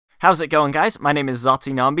How's it going, guys? My name is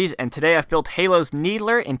Nombies, and today I've built Halo's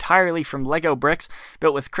needler entirely from Lego bricks,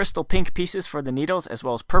 built with crystal pink pieces for the needles, as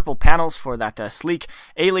well as purple panels for that sleek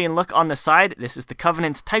alien look on the side. This is the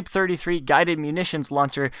Covenant's Type 33 guided munitions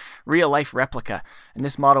launcher real-life replica, and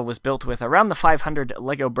this model was built with around the 500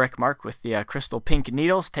 Lego brick mark with the crystal pink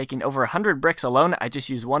needles, taking over 100 bricks alone. I just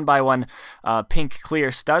used one by one pink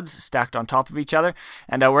clear studs stacked on top of each other,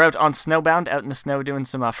 and we're out on Snowbound, out in the snow, doing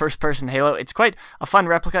some first-person Halo. It's quite a fun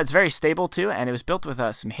replica. It's very stable too, and it was built with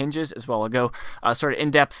some hinges as well. I'll go sort of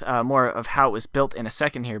in depth more of how it was built in a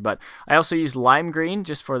second here, but I also used lime green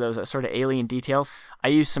just for those sort of alien details. I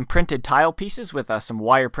used some printed tile pieces with some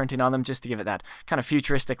wire printing on them just to give it that kind of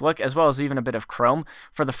futuristic look, as well as even a bit of chrome.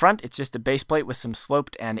 For the front, it's just a base plate with some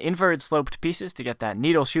sloped and inverted sloped pieces to get that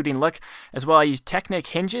needle shooting look. As well, I used Technic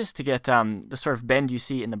hinges to get the sort of bend you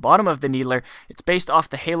see in the bottom of the needler. It's based off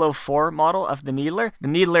the Halo 4 model of the needler. The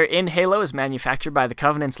needler in Halo is manufactured by the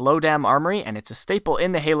Covenant's Lowdam Armory, and it's a staple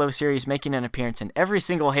in the Halo series, making an appearance in every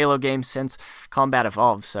single Halo game since Combat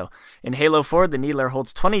Evolved. So in Halo 4, the needler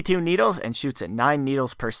holds 22 needles and shoots at 9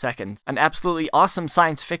 needles per second. An absolutely awesome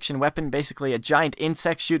science fiction weapon, basically a giant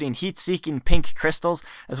insect shooting heat-seeking pink crystals,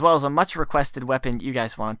 as well as a much requested weapon you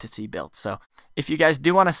guys wanted to see built. So if you guys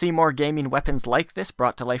do want to see more gaming weapons like this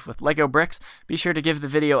brought to life with Lego bricks, be sure to give the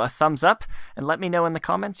video a thumbs up and let me know in the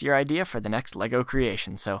comments your idea for the next Lego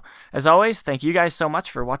creation. So as always, thank you guys so much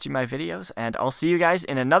for watching my videos, and I'll see you guys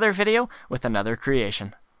in another video with another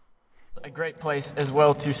creation. A great place as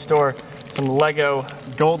well to store some Lego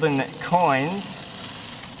golden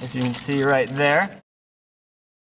coins, as you can see right there.